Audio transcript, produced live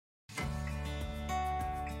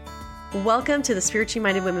Welcome to the Spiritually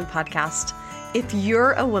Minded Women podcast. If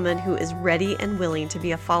you're a woman who is ready and willing to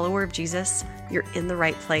be a follower of Jesus, you're in the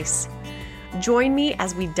right place. Join me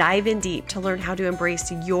as we dive in deep to learn how to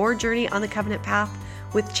embrace your journey on the covenant path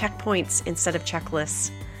with checkpoints instead of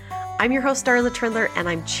checklists. I'm your host, Darla Trindler, and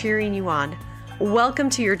I'm cheering you on. Welcome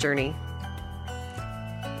to your journey.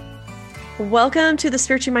 Welcome to the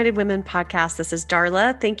Spiritually Minded Women podcast. This is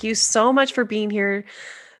Darla. Thank you so much for being here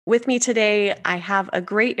with me today. I have a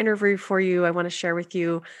great interview for you. I want to share with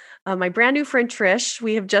you my brand new friend, Trish.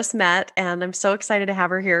 We have just met, and I'm so excited to have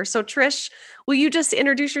her here. So, Trish, will you just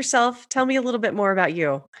introduce yourself? Tell me a little bit more about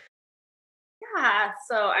you. Yeah,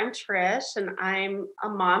 so I'm Trish, and I'm a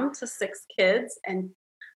mom to 6 kids, and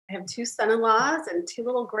I have 2 son-in-laws and 2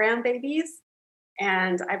 little grandbabies.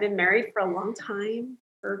 And I've been married for a long time,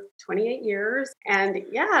 for 28 years. And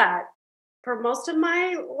yeah, for most of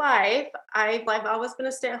my life, I've always been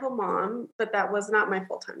a stay-at-home mom, but that was not my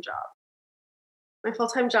full-time job. My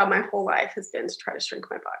full-time job my whole life has been to try to shrink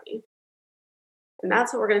my body. And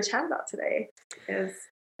that's what we're going to chat about today, is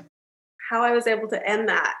how I was able to end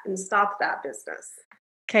that and stop that business.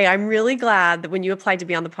 Okay, I'm really glad that when you applied to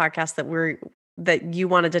be on the podcast that you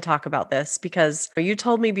wanted to talk about this, because you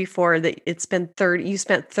told me before that you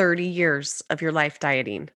spent 30 years of your life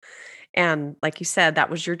dieting. And like you said, that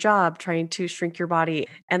was your job, trying to shrink your body.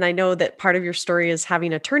 And I know that part of your story is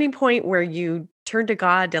having a turning point where you turned to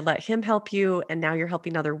God to let Him help you, and now you're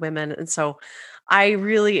helping other women. And so I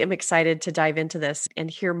really am excited to dive into this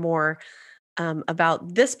and hear more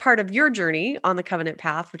about this part of your journey on the covenant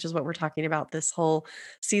path, which is what we're talking about this whole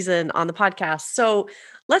season on the podcast. So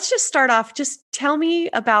let's just start off. Just tell me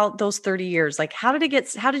about those 30 years. Like, how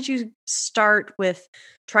did you start with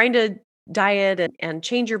trying to diet and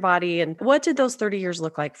change your body? And what did those 30 years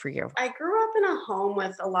look like for you? I grew up in a home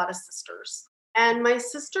with a lot of sisters, and my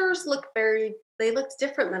sisters they looked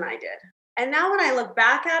different than I did. And now when I look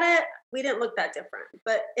back at it, we didn't look that different.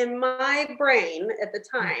 But in my brain at the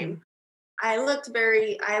time, I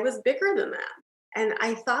was bigger than that. And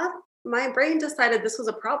I thought my brain decided this was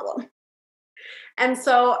a problem. And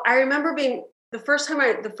so I remember the first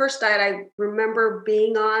diet I remember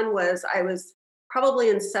being on I was probably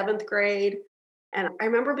in 7th grade. And I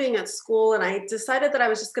remember being at school, and I decided that I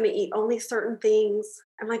was just going to eat only certain things.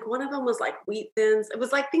 And like one of them was like wheat thins. It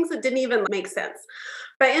was like things that didn't even make sense.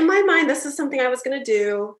 But in my mind, this is something I was going to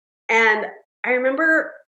do. And I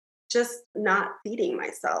remember just not feeding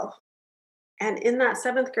myself. And in that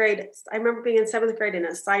 7th grade, I remember being in 7th grade in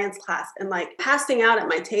a science class and like passing out at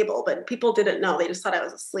my table, but people didn't know. They just thought I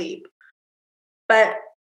was asleep. But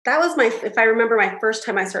that was if I remember my first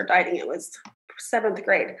time I started dieting, it was 7th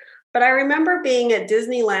grade. But I remember being at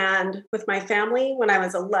Disneyland with my family when I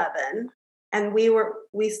was 11. And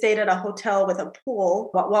we stayed at a hotel with a pool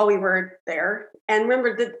while we were there. And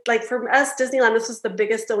remember that, like, for us, Disneyland, this was the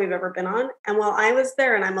biggest deal we've ever been on. And while I was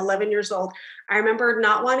there and I'm 11 years old, I remember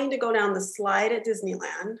not wanting to go down the slide at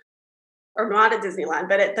Disneyland, or not at Disneyland,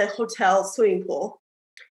 but at the hotel swimming pool.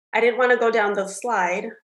 I didn't want to go down the slide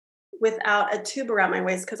without a tube around my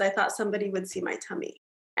waist because I thought somebody would see my tummy.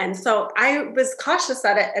 And so I was cautious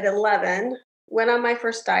at it at 11, went on my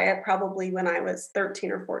first diet probably when I was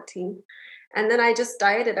 13 or 14. And then I just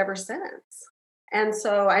dieted ever since. And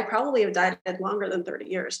so I probably have dieted longer than 30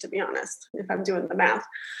 years, to be honest, if I'm doing the math.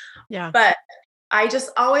 Yeah. But I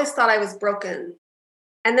just always thought I was broken.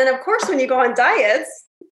 And then, of course, when you go on diets,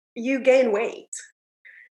 you gain weight.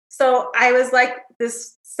 So I was like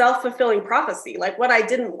this self-fulfilling prophecy, like what I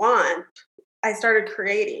didn't want, I started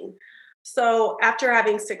creating. So after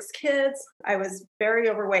having 6 kids, I was very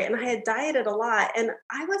overweight, and I had dieted a lot. And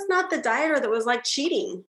I was not the dieter that was like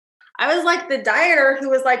cheating. I was like the dieter who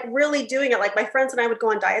was like really doing it. Like my friends and I would go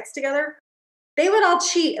on diets together. They would all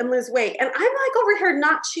cheat and lose weight. And I'm like over here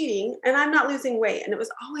not cheating, and I'm not losing weight. And it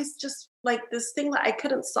was always just like this thing that I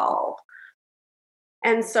couldn't solve.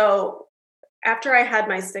 And so after I had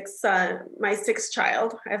my sixth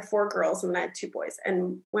child, I have 4 girls and then I had 2 boys.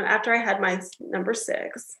 And after I had my number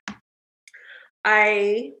 6,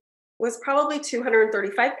 I was probably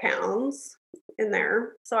 235 pounds in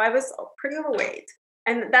there. So I was pretty overweight.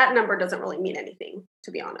 And that number doesn't really mean anything, to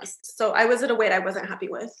be honest. So I was at a weight I wasn't happy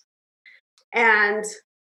with. And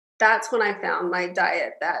that's when I found my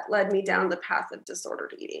diet that led me down the path of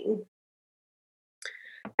disordered eating.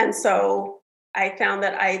 And so I found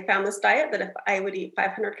this diet that if I would eat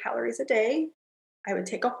 500 calories a day, I would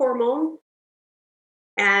take a hormone,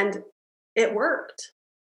 and it worked.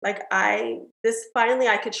 Like finally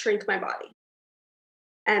I could shrink my body,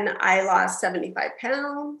 and I lost 75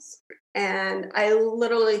 pounds, and I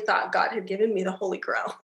literally thought God had given me the Holy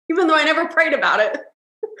Grail, even though I never prayed about it.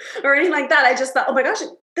 or anything like that. I just thought, oh my gosh,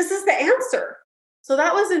 this is the answer. So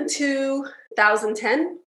that was in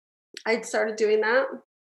 2010. I started doing that.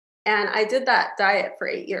 And I did that diet for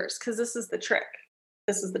 8 years because this is the trick.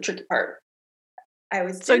 This is the tricky part. I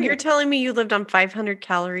was So doing you're it. telling me you lived on 500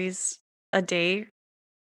 calories a day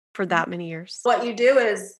for that many years? What you do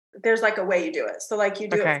is there's like a way you do it. So like you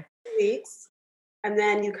do it Okay. for 2 weeks and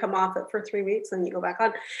then you come off it for 3 weeks and you go back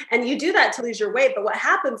on. And you do that to lose your weight. But what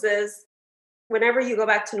happens is whenever you go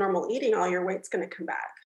back to normal eating, all your weight's going to come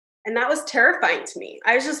back. And that was terrifying to me.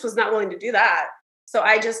 I just was not willing to do that. So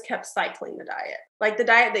I just kept cycling the diet. Like the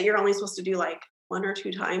diet that you're only supposed to do like 1 or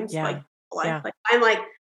 2 times, like Yeah. life. Yeah. Like I'm like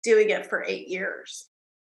doing it for 8 years.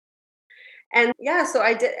 And yeah, so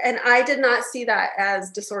I did not see that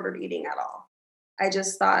as disordered eating at all. I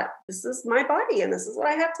just thought this is my body and this is what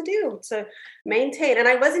I have to do to maintain. And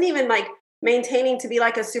I wasn't even like maintaining to be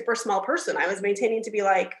like a super small person. I was maintaining to be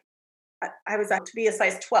like I was to be a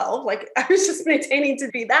size 12. Like I was just maintaining to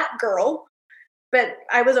be that girl. But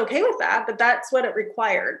I was okay with that, but that's what it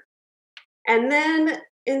required. And then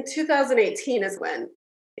in 2018 is when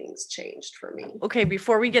things changed for me. Okay,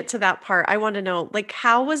 before we get to that part, I want to know, like,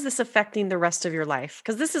 how was this affecting the rest of your life?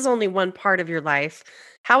 Because this is only one part of your life.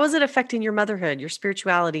 How is it affecting your motherhood, your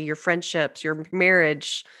spirituality, your friendships, your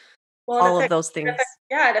marriage, Well, all of those things?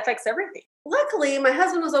 it affects everything. Luckily, my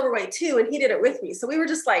husband was overweight too, and he did it with me. So we were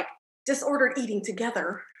just like disordered eating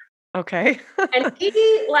together. Okay. And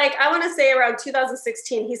he, like, I want to say around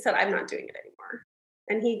 2016, he said, I'm not doing it anymore.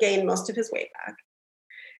 And he gained most of his weight back.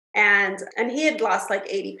 And he had lost like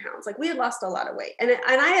 80 pounds. Like we had lost a lot of weight. And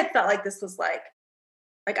I had felt like this was like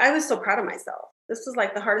I was so proud of myself. This was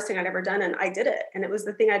like the hardest thing I'd ever done. And I did it. And it was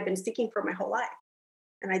the thing I'd been seeking for my whole life.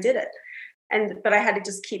 And I did it. But I had to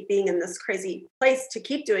just keep being in this crazy place to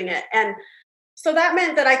keep doing it. And so that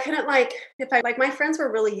meant that I couldn't my friends were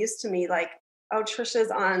really used to me like, oh,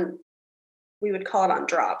 Trisha's on, we would call it on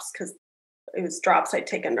drops because it was drops I'd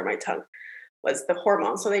take under my tongue was the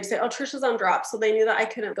hormone. So they'd say, oh, Trisha's on drops. So they knew that I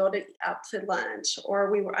couldn't go out to lunch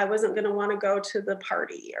or I wasn't going to want to go to the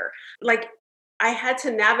party or like I had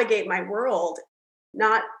to navigate my world,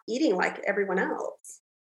 not eating like everyone else.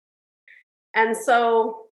 And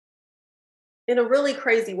so in a really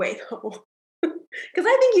crazy way though, because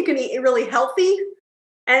I think you can eat really healthy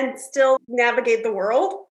and still navigate the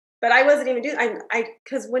world. But I wasn't even doing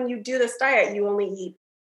because when you do this diet, you only eat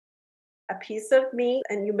a piece of meat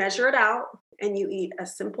and you measure it out and you eat a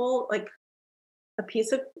simple, like a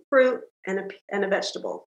piece of fruit and a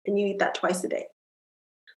vegetable. And you eat that twice a day.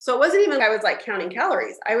 So it wasn't even, I was like counting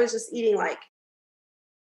calories. I was just eating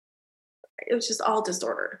it was just all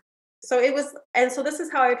disordered. So so this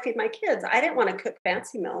is how I would feed my kids. I didn't want to cook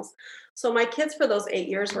fancy meals. So my kids for those 8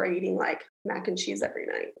 years were eating like mac and cheese every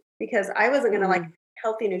night because I wasn't going to like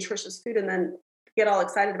healthy, nutritious food and then get all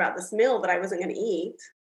excited about this meal that I wasn't going to eat.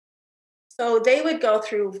 So they would go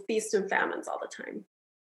through feast and famines all the time.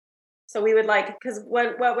 So we would because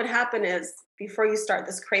what would happen is before you start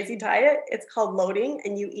this crazy diet, it's called loading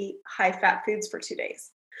and you eat high fat foods for 2 days.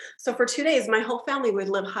 So for 2 days, my whole family would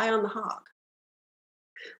live high on the hog.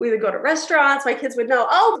 We would go to restaurants. My kids would know,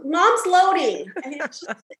 oh, mom's loading. And it's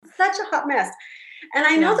just such a hot mess. And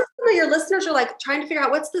I know that some of your listeners are like trying to figure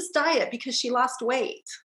out what's this diet because she lost weight.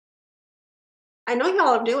 I know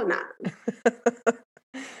y'all are doing that.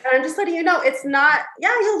 And I'm just letting you know, it's not,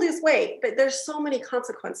 yeah, you'll lose weight, but there's so many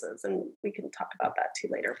consequences. And we can talk about that too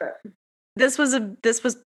later. But this was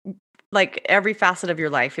like every facet of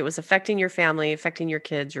your life. It was affecting your family, affecting your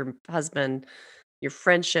kids, your husband, your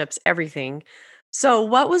friendships, everything. So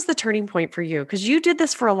what was the turning point for you? Because you did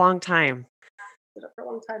this for a long time. did it for a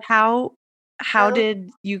long time. How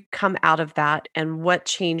did you come out of that and what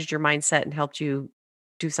changed your mindset and helped you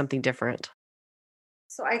do something different?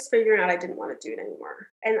 So I was figuring out I didn't want to do it anymore.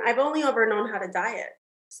 And I've only ever known how to diet.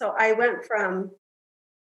 So I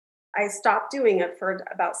stopped doing it for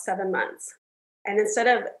about 7 months. And instead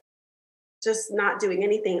of just not doing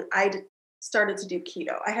anything, I started to do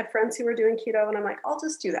keto. I had friends who were doing keto and I'm like, I'll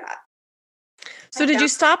just do that. So did you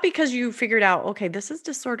stop because you figured out, okay, this is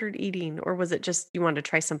disordered eating, or was it just you wanted to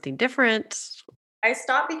try something different? I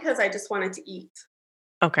stopped because I just wanted to eat.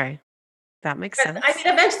 Okay. That makes But, sense. I mean,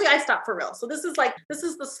 eventually I stopped for real. So this is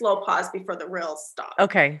the slow pause before the real stop.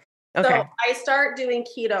 Okay. So I start doing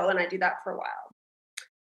keto and I do that for a while.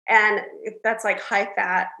 And that's like high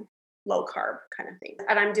fat, low carb kind of thing.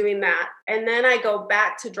 And I'm doing that. And then I go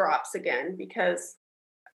back to drops again because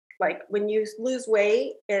like when you lose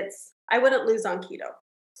weight, I wouldn't lose on keto.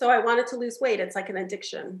 So I wanted to lose weight. It's like an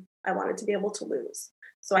addiction. I wanted to be able to lose.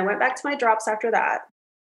 So I went back to my drops after that.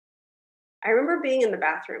 I remember being in the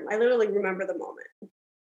bathroom. I literally remember the moment.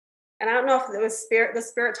 And I don't know if it was the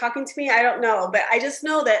spirit talking to me. I don't know. But I just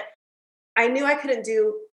know that I knew I couldn't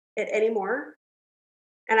do it anymore.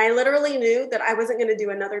 And I literally knew that I wasn't going to do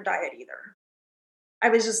another diet either. I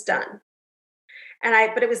was just done.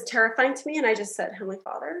 But it was terrifying to me. And I just said, Heavenly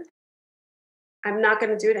Father, I'm not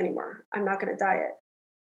going to do it anymore. I'm not going to diet.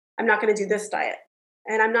 I'm not going to do this diet.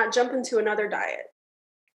 And I'm not jumping to another diet.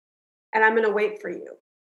 And I'm going to wait for you.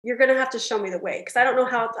 You're going to have to show me the way because I don't know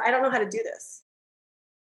how to do this.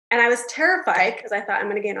 And I was terrified because I thought I'm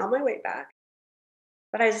going to gain all my weight back.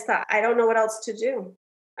 But I just thought, I don't know what else to do.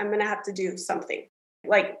 I'm going to have to do something.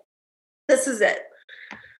 Like, this is it.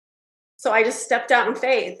 So I just stepped out in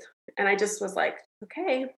faith and I just was like,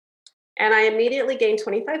 okay. And I immediately gained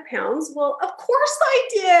 25 pounds. Well, of course I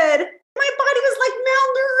did. My body was like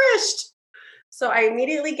malnourished. So I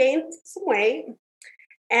immediately gained some weight.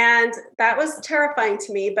 And that was terrifying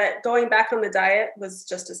to me. But going back on the diet was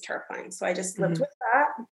just as terrifying. So I just lived with that.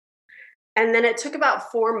 And then it took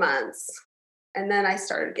about 4 months. And then I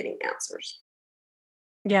started getting answers.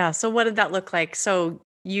 Yeah. So what did that look like? So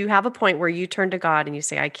you have a point where you turn to God and you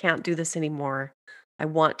say, I can't do this anymore. I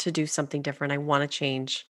want to do something different. I want to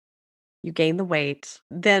change. You gain the weight.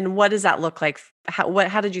 Then what does that look like?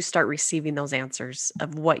 How did you start receiving those answers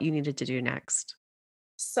of what you needed to do next?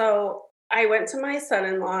 So I went to my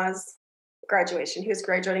son-in-law's graduation. He was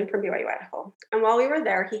graduating from BYU Idaho. And while we were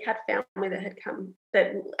there, he had family that had come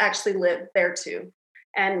that actually lived there too.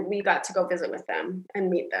 And we got to go visit with them and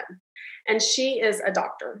meet them. And she is a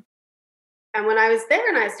doctor. And when I was there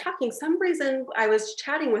and I was talking, some reason I was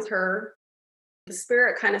chatting with her, the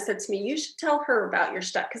spirit kind of said to me, you should tell her about your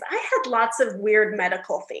stuff. Because I had lots of weird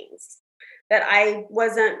medical things that I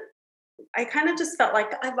kind of just felt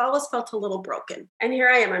like I've always felt a little broken. And here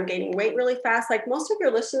I am, I'm gaining weight really fast. Like most of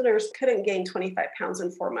your listeners couldn't gain 25 pounds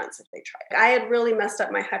in 4 months if they tried. I had really messed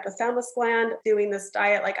up my hypothalamus gland doing this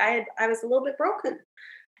diet. Like I was a little bit broken,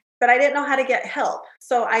 but I didn't know how to get help.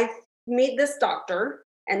 So I meet this doctor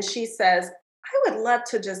and she says, I would love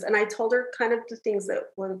to and I told her kind of the things that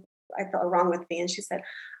I felt wrong with me. And she said,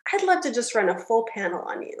 I'd love to just run a full panel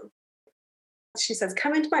on you. She says,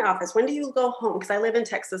 come into my office. When do you go home? Because I live in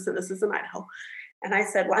Texas and this is in Idaho. And I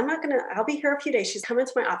said, well, I'll be here a few days. She's come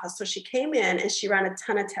into my office. So she came in and she ran a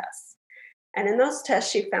ton of tests. And in those tests,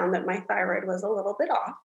 she found that my thyroid was a little bit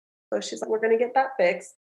off. So she's like, we're going to get that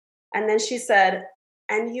fixed. And then she said,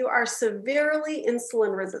 and you are severely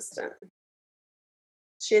insulin resistant.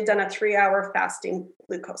 She had done a 3-hour fasting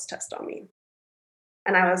glucose test on me.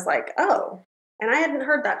 And I was like, oh, and I hadn't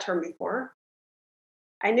heard that term before.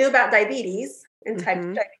 I knew about diabetes and type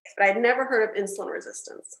 2 diabetes, but I'd never heard of insulin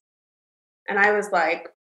resistance. And I was like,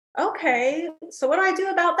 okay, so what do I do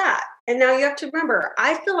about that? And now you have to remember,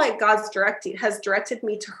 I feel like God's has directed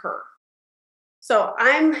me to her. So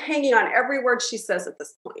I'm hanging on every word she says at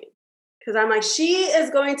this point. Because I'm like,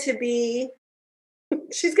 she's going to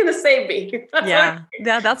save me.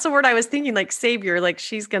 That's the word I was thinking, like savior, like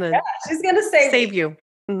she's going to save you.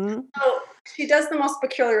 Mm-hmm. So she does the most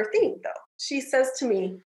peculiar thing though. She says to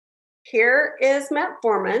me, here is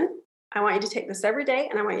metformin. I want you to take this every day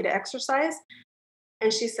and I want you to exercise.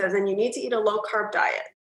 And she says, and you need to eat a low carb diet.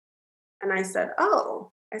 And I said,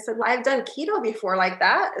 well, I've done keto before like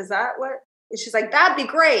that. Is that what? And she's like, that'd be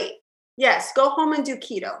great. Yes, go home and do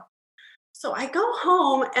keto. So I go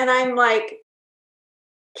home and I'm like,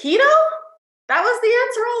 keto? That was the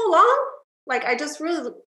answer all along? Like,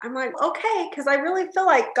 I'm like, okay, because I really feel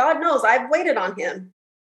like God knows I've waited on him.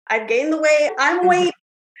 I've gained the weight. I'm waiting.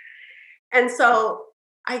 And so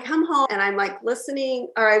I come home and I'm like listening,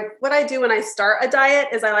 what I do when I start a diet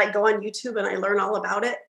is I like go on YouTube and I learn all about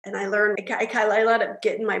it. And I let it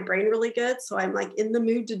get in my brain really good. So I'm like in the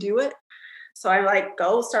mood to do it. So I like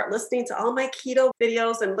start listening to all my keto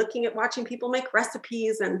videos and watching people make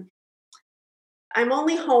recipes. And I'm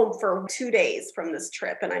only home for 2 days from this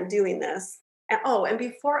trip and I'm doing this. And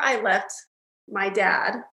before I left, my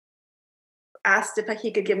dad asked if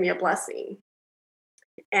he could give me a blessing.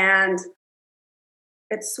 And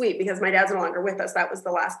it's sweet because my dad's no longer with us. That was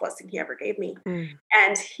the last blessing he ever gave me.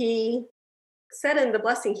 And he said in the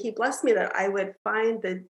blessing, he blessed me that I would find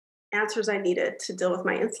the answers I needed to deal with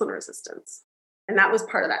my insulin resistance. And that was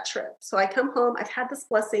part of that trip. So I come home, I've had this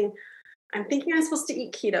blessing. I'm thinking I'm supposed to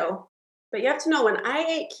eat keto. But you have to know, when I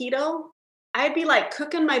ate keto, I'd be like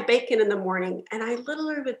cooking my bacon in the morning. And I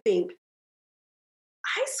literally would think,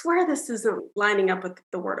 I swear this isn't lining up with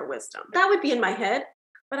the word of wisdom. That would be in my head.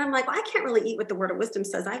 But I'm like, well, I can't really eat what the word of wisdom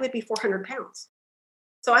says. I would be 400 pounds.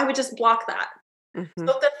 So I would just block that. So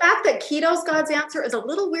the fact that keto's God's answer is a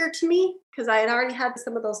little weird to me because I had already had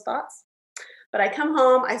some of those thoughts. But I come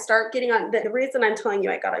home, I start getting on. The reason I'm telling you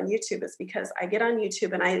I got on YouTube is because I get on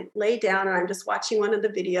YouTube and I lay down and I'm just watching one of the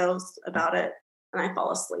videos about it and I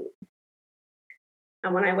fall asleep.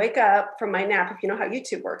 And when I wake up from my nap, if you know how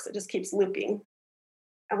YouTube works, it just keeps looping.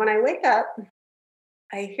 And when I wake up,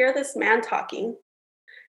 I hear this man talking,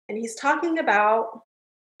 and he's talking about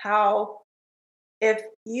how if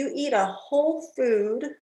you eat a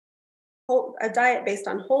a diet based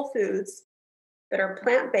on whole foods that are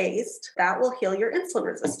plant based, that will heal your insulin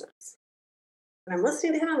resistance. And I'm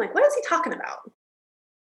listening to him. I'm like, what is he talking about?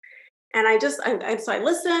 And so I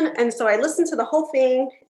listen. And so I listen to the whole thing.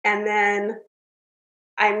 And then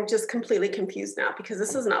I'm just completely confused now because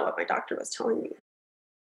this is not what my doctor was telling me.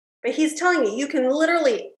 But he's telling me you can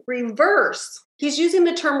literally reverse. He's using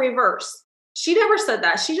the term reverse. She never said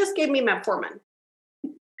that. She just gave me metformin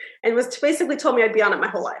and was basically told me I'd be on it my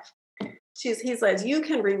whole life. He says, you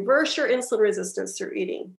can reverse your insulin resistance through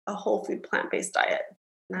eating a whole food plant-based diet.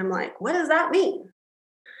 And I'm like, what does that mean?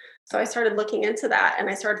 So I started looking into that and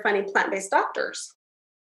I started finding plant-based doctors.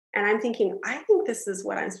 And I'm thinking, I think this is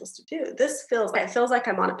what I'm supposed to do. It feels like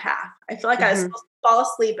I'm on a path. I feel like I was supposed to fall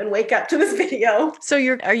asleep and wake up to this video. So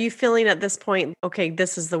are you feeling at this point, okay,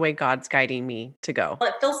 this is the way God's guiding me to go? Well,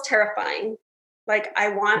 it feels terrifying. Like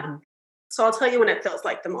so I'll tell you when it feels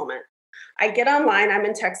like the moment. I get online, I'm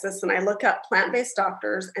in Texas, and I look up plant-based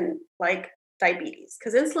doctors and like diabetes.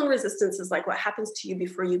 Because insulin resistance is like what happens to you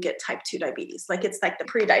before you get type 2 diabetes. Like it's like the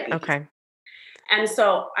pre-diabetes. Okay. And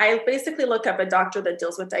so I basically look up a doctor that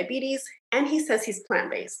deals with diabetes, and he says he's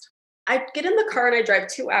plant-based. I get in the car and I drive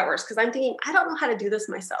 2 hours because I'm thinking, I don't know how to do this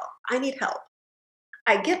myself. I need help.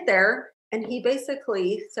 I get there and he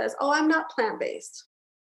basically says, oh, I'm not plant-based.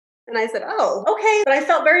 And I said, oh, okay. But I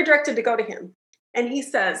felt very directed to go to him. And he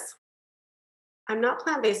says, I'm not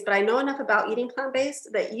plant-based, but I know enough about eating plant-based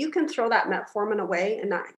that you can throw that metformin away and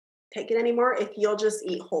not take it anymore if you'll just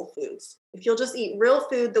eat whole foods. If you'll just eat real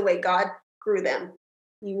food the way God grew them,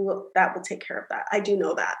 that will take care of that. I do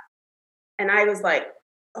know that. And I was like,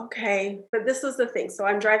 okay, but this is the thing. So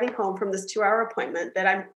I'm driving home from this 2-hour appointment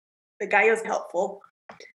the guy is helpful.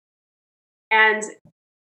 And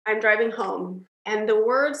I'm driving home and the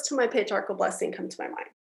words to my patriarchal blessing come to my mind.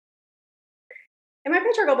 In my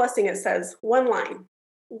patriarchal blessing, it says one line,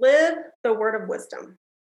 live the word of wisdom.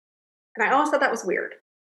 And I always thought that was weird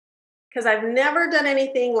because I've never done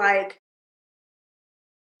anything like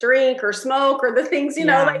drink or smoke or the things,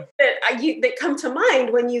 like that come to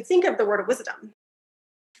mind when you think of the word of wisdom.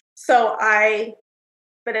 So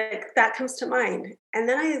that comes to mind. And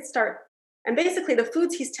then and basically the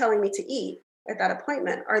foods he's telling me to eat at that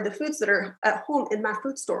appointment are the foods that are at home in my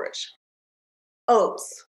food storage.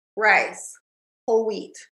 Oats, rice, whole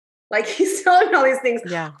wheat. Like he's telling me all these things.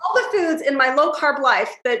 Yeah. All the foods in my low carb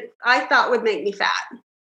life that I thought would make me fat.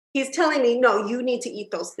 He's telling me, no, you need to eat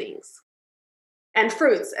those things. And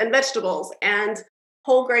fruits and vegetables and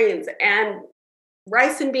whole grains and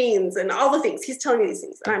rice and beans and all the things. He's telling me these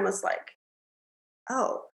things. And I'm just like,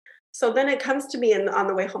 oh. So then it comes to me on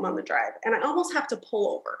the way home on the drive. And I almost have to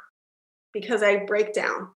pull over because I break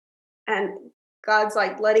down. And God's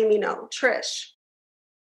like letting me know, Trish,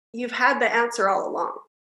 you've had the answer all along.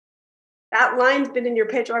 That line's been in your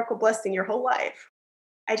patriarchal blessing your whole life.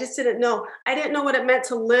 I just didn't know. I didn't know what it meant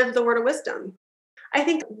to live the word of wisdom. I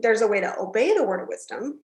think there's a way to obey the word of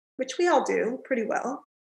wisdom, which we all do pretty well.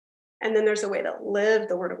 And then there's a way to live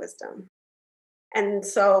the word of wisdom. And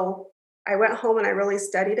so I went home and I really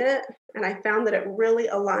studied it. And I found that it really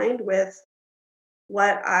aligned with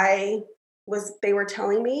what they were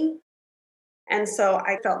telling me. And so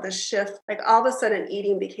I felt this shift, like all of a sudden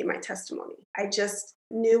eating became my testimony. I just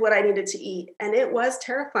knew what I needed to eat. And it was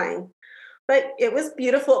terrifying, but it was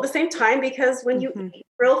beautiful at the same time because when you eat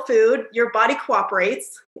real food, your body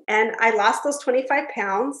cooperates. And I lost those 25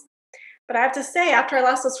 pounds. But I have to say, after I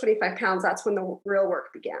lost those 25 pounds, that's when the real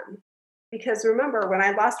work began. Because remember, when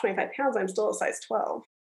I lost 25 pounds, I'm still a size 12.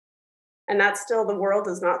 And that's still, the world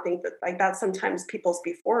does not think that, like that's sometimes people's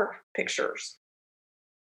before pictures.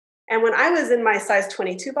 And when I was in my size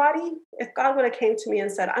 22 body, if God would have came to me and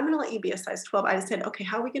said, I'm going to let you be a size 12, I'd have said, okay,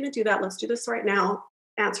 how are we going to do that? Let's do this right now.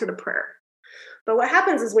 Answer to prayer. But what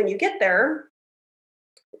happens is when you get there,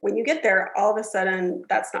 all of a sudden,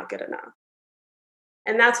 that's not good enough.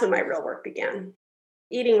 And that's when my real work began.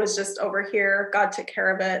 Eating was just over here. God took care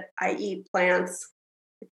of it. I eat plants.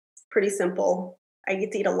 It's pretty simple. I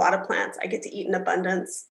get to eat a lot of plants. I get to eat in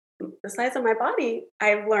abundance. The size of my body,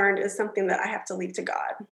 I've learned, is something that I have to leave to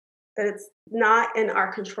God. That it's not in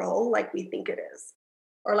our control like we think it is.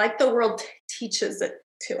 Or like the world teaches it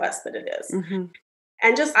to us that it is. Mm-hmm.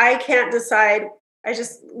 And I can't decide.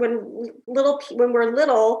 When we're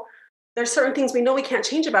little, There's certain things we know we can't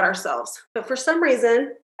change about ourselves. But for some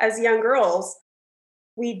reason, as young girls,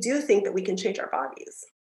 we do think that we can change our bodies.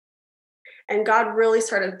 And God really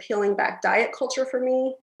started peeling back diet culture for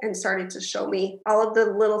me and started to show me all of the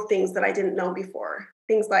little things that I didn't know before.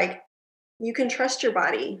 Things like you can trust your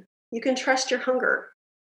body, you can trust your hunger.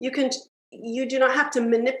 You do not have to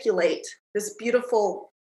manipulate this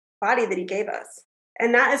beautiful body that he gave us.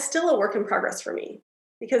 And that is still a work in progress for me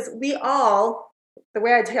because we all, the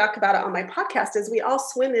way I talk about it on my podcast is we all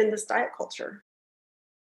swim in this diet culture.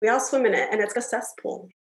 We all swim in it and it's a cesspool.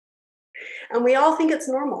 And we all think it's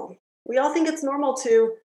normal. We all think it's normal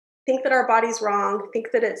to think that our body's wrong,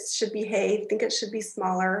 think that it should behave, think it should be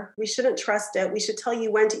smaller. We shouldn't trust it. We should tell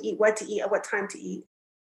you when to eat, what to eat, at what time to eat.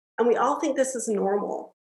 And we all think this is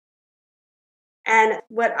normal. And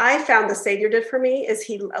what I found the Savior did for me is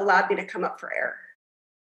he allowed me to come up for air.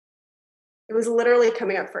 It was literally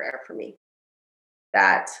coming up for air for me.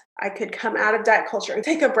 That I could come out of diet culture and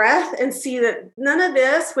take a breath and see that none of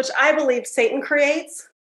this, which I believe Satan creates,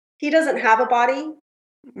 he doesn't have a body.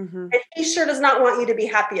 Mm-hmm. And he sure does not want you to be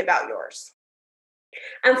happy about yours.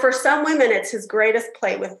 And for some women, it's his greatest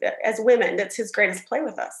play with it. As women, it's his greatest play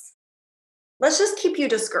with us. Let's just keep you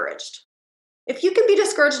discouraged. If you can be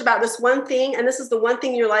discouraged about this one thing, and this is the one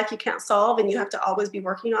thing in your life you can't solve and you have to always be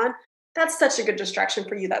working on, that's such a good distraction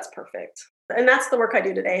for you. That's perfect. And that's the work I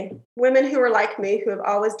do today. Women who are like me, who have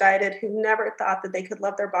always dieted, who never thought that they could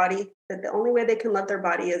love their body, that the only way they can love their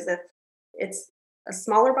body is if it's a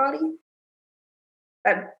smaller body.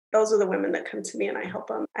 That those are the women that come to me and I help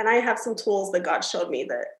them. And I have some tools that God showed me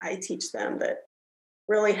that I teach them that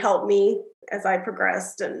really help me as I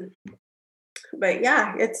progressed. But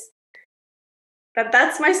yeah,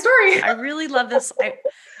 that's my story. I really love this.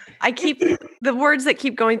 I keep the words that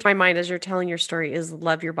keep going through my mind as you're telling your story is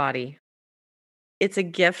love your body. It's a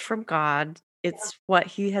gift from God. It's what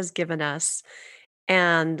he has given us.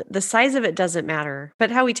 And the size of it doesn't matter,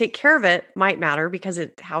 but how we take care of it might matter because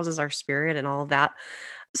it houses our spirit and all of that.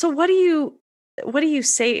 So what do you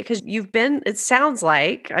say? Because it sounds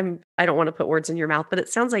like I don't want to put words in your mouth, but it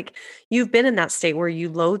sounds like you've been in that state where you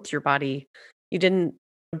loathed your body. You didn't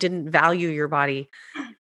value your body.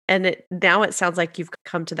 And now it sounds like you've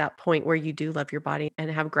come to that point where you do love your body and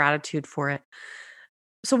have gratitude for it.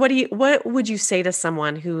 So what would you say to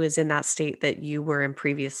someone who is in that state that you were in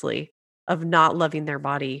previously of not loving their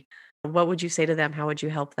body? What would you say to them? How would you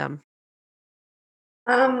help them?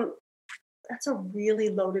 That's a really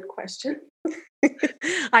loaded question.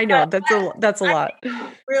 I know that's a lot.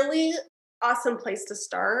 A really awesome place to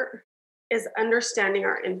start is understanding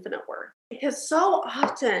our infinite worth. Because so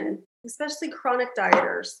often, especially chronic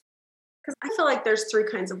dieters, because I feel like there's three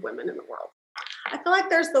kinds of women in the world. I feel like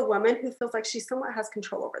there's the woman who feels like she somewhat has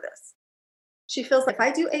control over this. She feels like if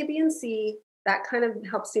I do A, B, and C, that kind of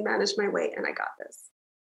helps me manage my weight and I got this.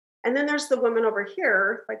 And then there's the woman over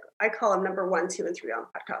here, like I call them number 1, 2, and 3 on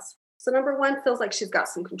the podcast. So number 1 feels like she's got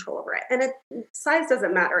some control over it. And size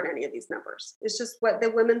doesn't matter in any of these numbers. It's just what the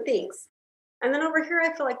woman thinks. And then over here,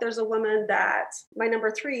 I feel like there's a woman that my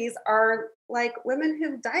number 3s are like women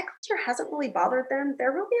who diet culture hasn't really bothered them.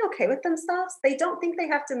 They're really okay with themselves. They don't think they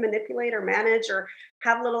have to manipulate or manage or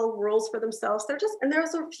have little rules for themselves. And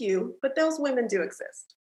there's a few, but those women do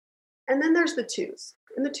exist. And then there's the 2s.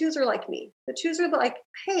 And the 2s are like me. The 2s are like,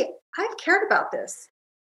 hey, I've cared about this.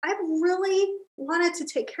 I've really wanted to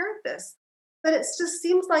take care of this. But it just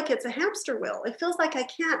seems like it's a hamster wheel. It feels like I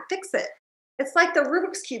can't fix it. It's like the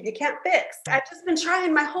Rubik's Cube you can't fix. I've just been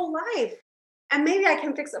trying my whole life. And maybe I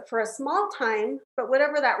can fix it for a small time, but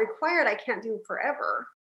whatever that required, I can't do forever.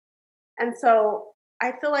 And so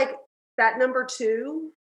I feel like that number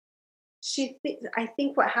 2, I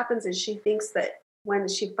think what happens is she thinks that when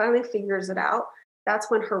she finally figures it out,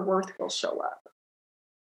 that's when her worth will show up.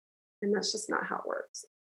 And that's just not how it works.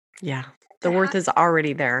 Yeah. The worth is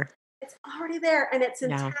already there. It's already there and it's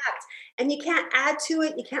intact. And you can't add to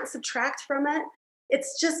it. You can't subtract from it.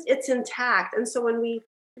 It's intact. And so when we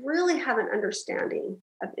really have an understanding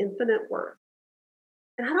of infinite worth,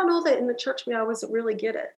 and I don't know that in the church we always really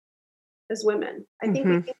get it as women. I think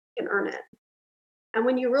we think we can earn it. And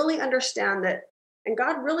when you really understand that, and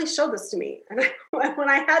God really showed this to me. And when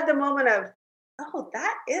I had the moment of, I think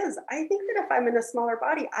that if I'm in a smaller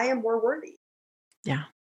body, I am more worthy. Yeah.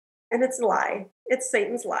 And it's a lie. It's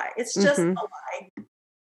Satan's lie. It's just a lie.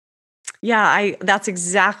 Yeah, that's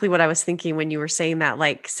exactly what I was thinking when you were saying that.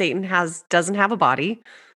 Like Satan doesn't have a body.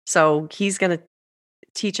 So he's going to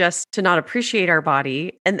teach us to not appreciate our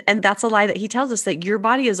body. And that's a lie that he tells us that your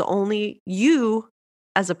body is only you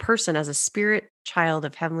as a person, as a spirit child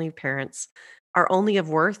of heavenly parents are only of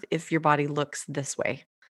worth if your body looks this way.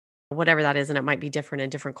 whatever that is. And it might be different in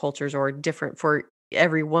different cultures or different for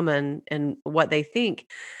every woman and what they think.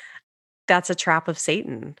 That's a trap of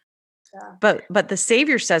Satan. Yeah. But the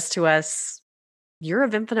Savior says to us, you're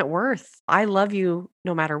of infinite worth. I love you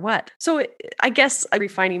no matter what. So I guess I'm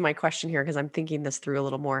refining my question here because I'm thinking this through a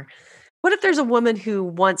little more. What if there's a woman who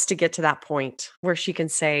wants to get to that point where she can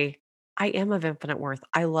say, I am of infinite worth.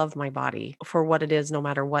 I love my body for what it is, no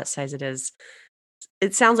matter what size it is.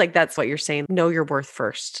 It sounds like that's what you're saying. Know your worth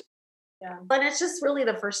first. Yeah. But it's just really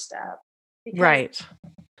the first step because Right.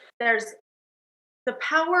 there's the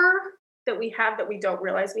power that we have that we don't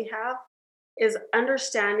realize we have is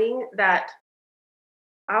understanding that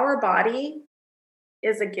our body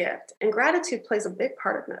is a gift and gratitude plays a big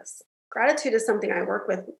part in this. Gratitude is something I work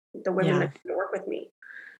with the women Yeah. that work with me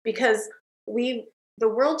because the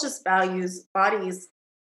world just values bodies,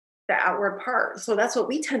 the outward part. So that's what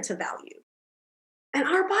we tend to value. And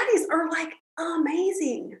our bodies are like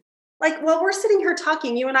amazing. Like while we're sitting here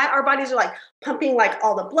talking, you and I, our bodies are like pumping like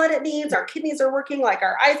all the blood it needs. Our kidneys are working like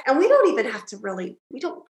our eyes. And we don't even have to we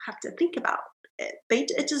don't have to think about it.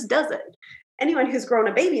 It just does it. Anyone who's grown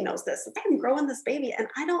a baby knows this. I'm growing this baby and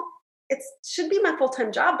it should be my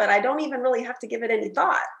full-time job, but I don't even really have to give it any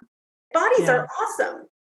thought. Bodies Yeah. are awesome,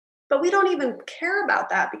 but we don't even care about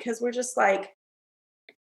that because we're just like,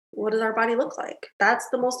 what does our body look like? That's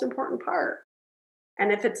the most important part.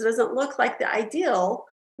 And if it doesn't look like the ideal,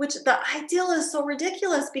 which the ideal is so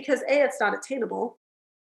ridiculous because A, it's not attainable.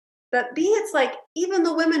 But B, it's like even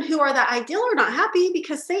the women who are the ideal are not happy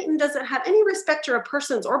because Satan doesn't have any respecter of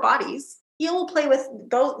persons or bodies. He will play with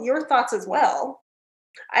your thoughts as well.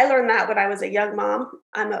 I learned that when I was a young mom.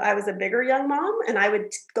 I was a bigger young mom and I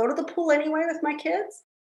would go to the pool anyway with my kids.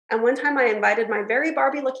 And one time I invited my very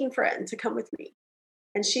Barbie looking friend to come with me.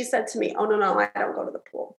 And she said to me, oh, no, I don't go to the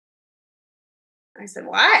pool. I said,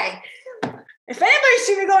 why? If anybody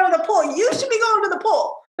should be going to the pool, you should be going to the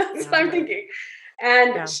pool. That's what I'm thinking.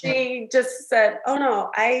 And she just said, oh,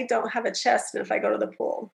 no, I don't have a chest. And if I go to the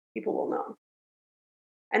pool, people will know.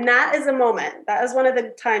 And that is a moment. That is one of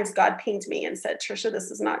the times God pinged me and said, Trisha,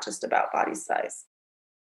 this is not just about body size.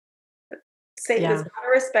 Satan is not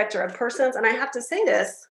a respecter of persons. And I have to say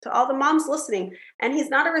this to all the moms listening, and he's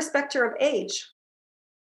not a respecter of age.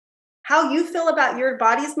 How you feel about your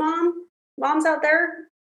bodies, moms out there,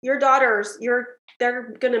 your daughters,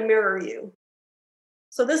 they're going to mirror you.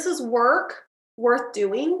 So this is work worth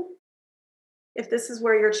doing if this is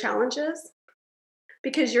where your challenge is,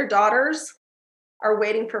 because your daughters are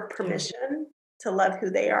waiting for permission to love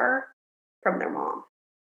who they are from their mom.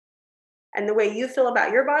 And the way you feel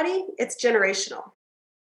about your body, it's generational.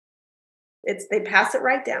 They pass it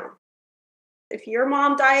right down. If your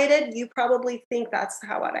mom dieted, you probably think that's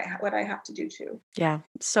what I have to do too. Yeah,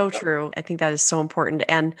 so true. I think that is so important.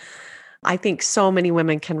 And I think so many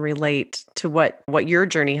women can relate to what your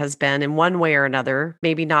journey has been in one way or another,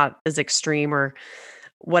 maybe not as extreme or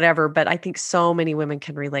whatever, but I think so many women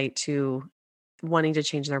can relate to wanting to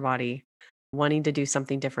change their body, wanting to do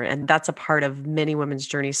something different. And that's a part of many women's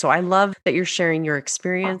journey. So I love that you're sharing your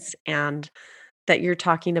experience and that you're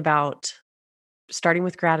talking about starting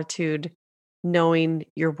with gratitude, knowing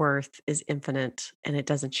your worth is infinite and it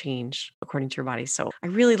doesn't change according to your body. So I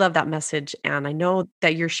really love that message. And I know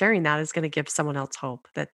that you're sharing that is going to give someone else hope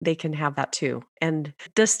that they can have that too. And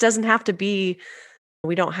this doesn't have to be,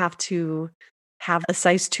 we don't have to have a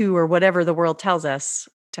size 2 or whatever the world tells us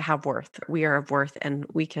to have worth. We are of worth and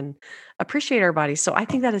we can appreciate our bodies. So I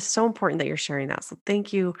think that is so important that you're sharing that. So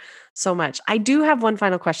thank you so much. I do have one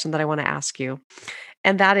final question that I want to ask you.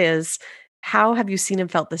 And that is, how have you seen and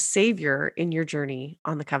felt the Savior in your journey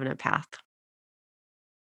on the covenant path?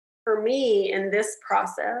 For me, in this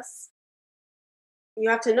process, you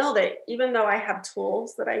have to know that even though I have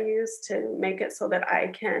tools that I use to make it so that I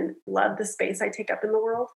can love the space I take up in the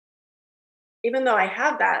world, even though I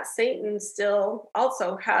have that, Satan still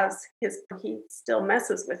also he still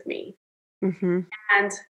messes with me. Mm-hmm.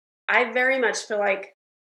 And I very much feel like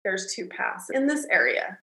there's two paths in this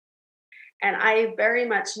area. And I very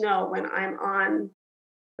much know when I'm on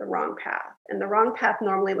the wrong path. And the wrong path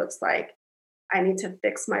normally looks like I need to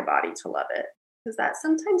fix my body to love it. Because that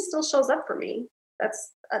sometimes still shows up for me.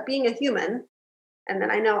 That's being a human. And then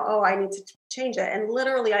I know, oh, I need to change it. And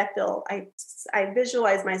literally I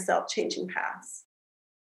visualize myself changing paths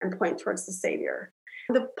and point towards the Savior.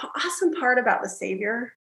 The awesome part about the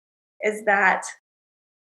Savior is that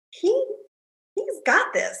he's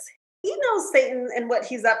got this. He knows Satan and what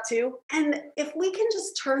he's up to. And if we can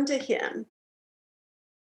just turn to him,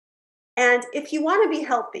 and if you want to be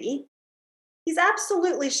healthy, he's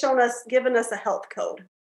absolutely given us a health code.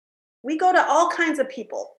 We go to all kinds of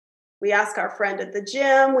people. We ask our friend at the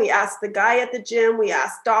gym. We ask the guy at the gym. We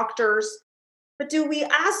ask doctors. But do we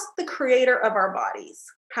ask the creator of our bodies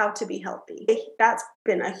how to be healthy? That's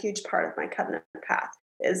been a huge part of my covenant path,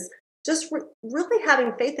 is just really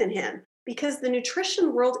having faith in him, because the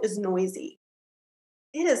nutrition world is noisy.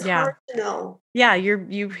 It is Yeah. hard to know. Yeah,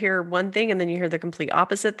 you hear one thing and then you hear the complete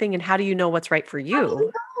opposite thing, and how do you know what's right for How do you you?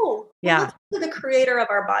 know? Well, Yeah, let's go to the creator of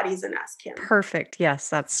our bodies and ask him. perfect. Yes,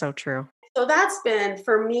 that's so true. So that's been,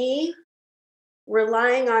 for me,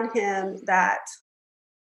 relying on him, that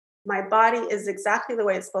my body is exactly the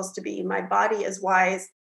way it's supposed to be. My body is wise,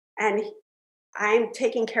 and I'm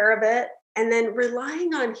taking care of it. And then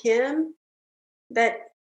relying on him that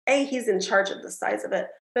A, he's in charge of the size of it,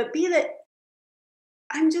 but B, that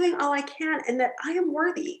I'm doing all I can and that I am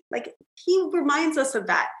worthy. Like, he reminds us of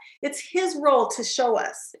that. It's his role to show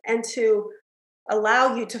us and to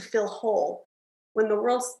allow you to feel whole when the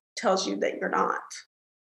world tells you that you're not.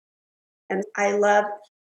 And I love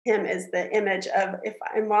him as the image of, if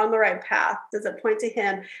I'm on the right path, does it point to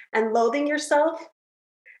him? And loathing yourself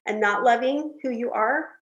and not loving who you are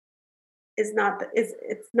is not,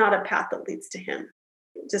 it's not a path that leads to him.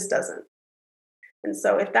 It just doesn't. And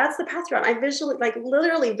so if that's the path you're on, I visually, like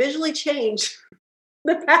literally visually change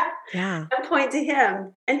the path Yeah. and point to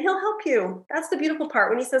him, and he'll help you. That's the beautiful part.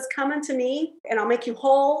 When he says, come unto me and I'll make you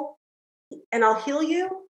whole and I'll heal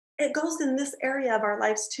you, it goes in this area of our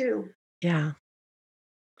lives too. Yeah.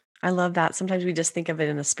 I love that. Sometimes we just think of it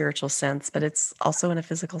in a spiritual sense, but it's also in a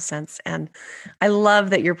physical sense. And I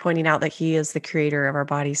love that you're pointing out that he is the creator of our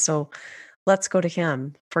body. So let's go to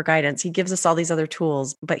him for guidance. He gives us all these other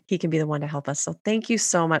tools, but he can be the one to help us. So thank you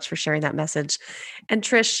so much for sharing that message. And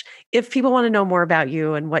Trish, if people want to know more about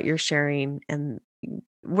you and what you're sharing, and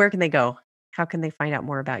where can they go? How can they find out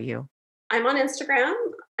more about you? I'm on Instagram,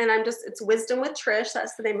 and it's Wisdom with Trish.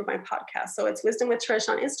 That's the name of my podcast. So it's Wisdom with Trish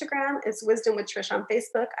on Instagram. It's Wisdom with Trish on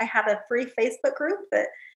Facebook. I have a free Facebook group that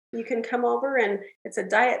you can come over, and it's a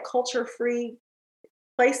diet culture free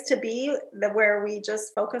place to be, where we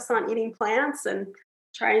just focus on eating plants and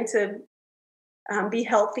trying to be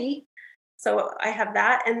healthy. So I have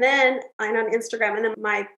that. And then I'm on Instagram, and then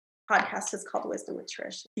my podcast is called Wisdom with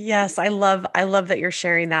Trish. Yes, I love that you're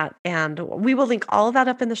sharing that. And we will link all of that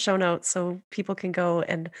up in the show notes so people can go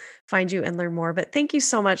and find you and learn more. But thank you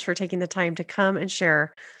so much for taking the time to come and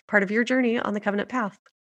share part of your journey on the covenant path.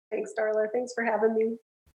 Thanks, Darla. Thanks for having me.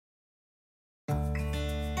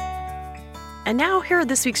 And now here are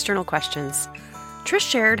this week's journal questions. Trish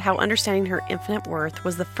shared how understanding her infinite worth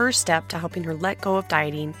was the first step to helping her let go of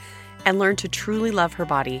dieting and learn to truly love her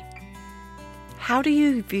body. How do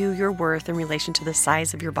you view your worth in relation to the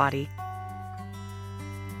size of your body?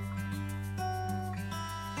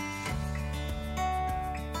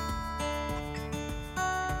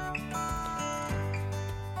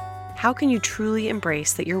 How can you truly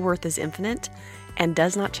embrace that your worth is infinite and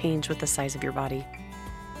does not change with the size of your body?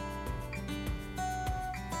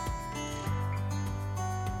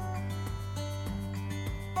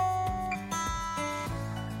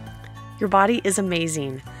 Your body is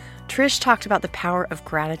amazing. Trish talked about the power of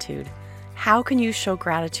gratitude. How can you show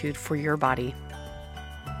gratitude for your body?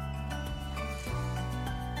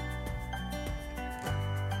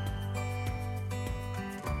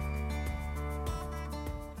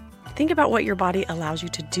 Think about what your body allows you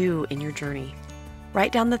to do in your journey.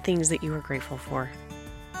 Write down the things that you are grateful for.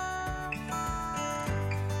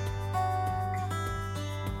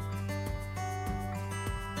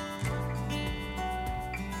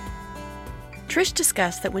 Trish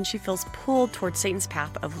discussed that when she feels pulled towards Satan's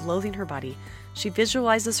path of loathing her body, she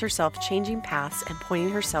visualizes herself changing paths and pointing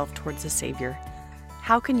herself towards the Savior.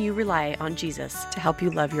 How can you rely on Jesus to help you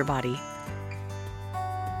love your body?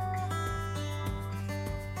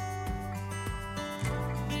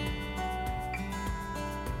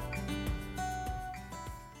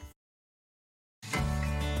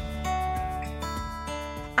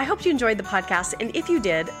 I hope you enjoyed the podcast, and if you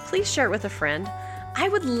did, please share it with a friend. I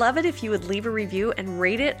would love it if you would leave a review and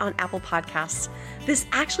rate it on Apple Podcasts. This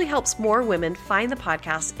actually helps more women find the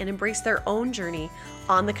podcast and embrace their own journey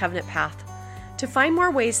on the covenant path. To find more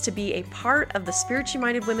ways to be a part of the Spiritually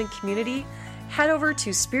Minded Women community, head over to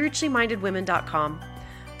spirituallymindedwomen.com.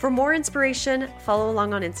 For more inspiration, follow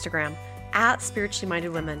along on Instagram at Spiritually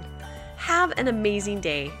Minded Women. Have an amazing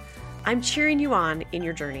day. I'm cheering you on in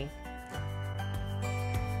your journey.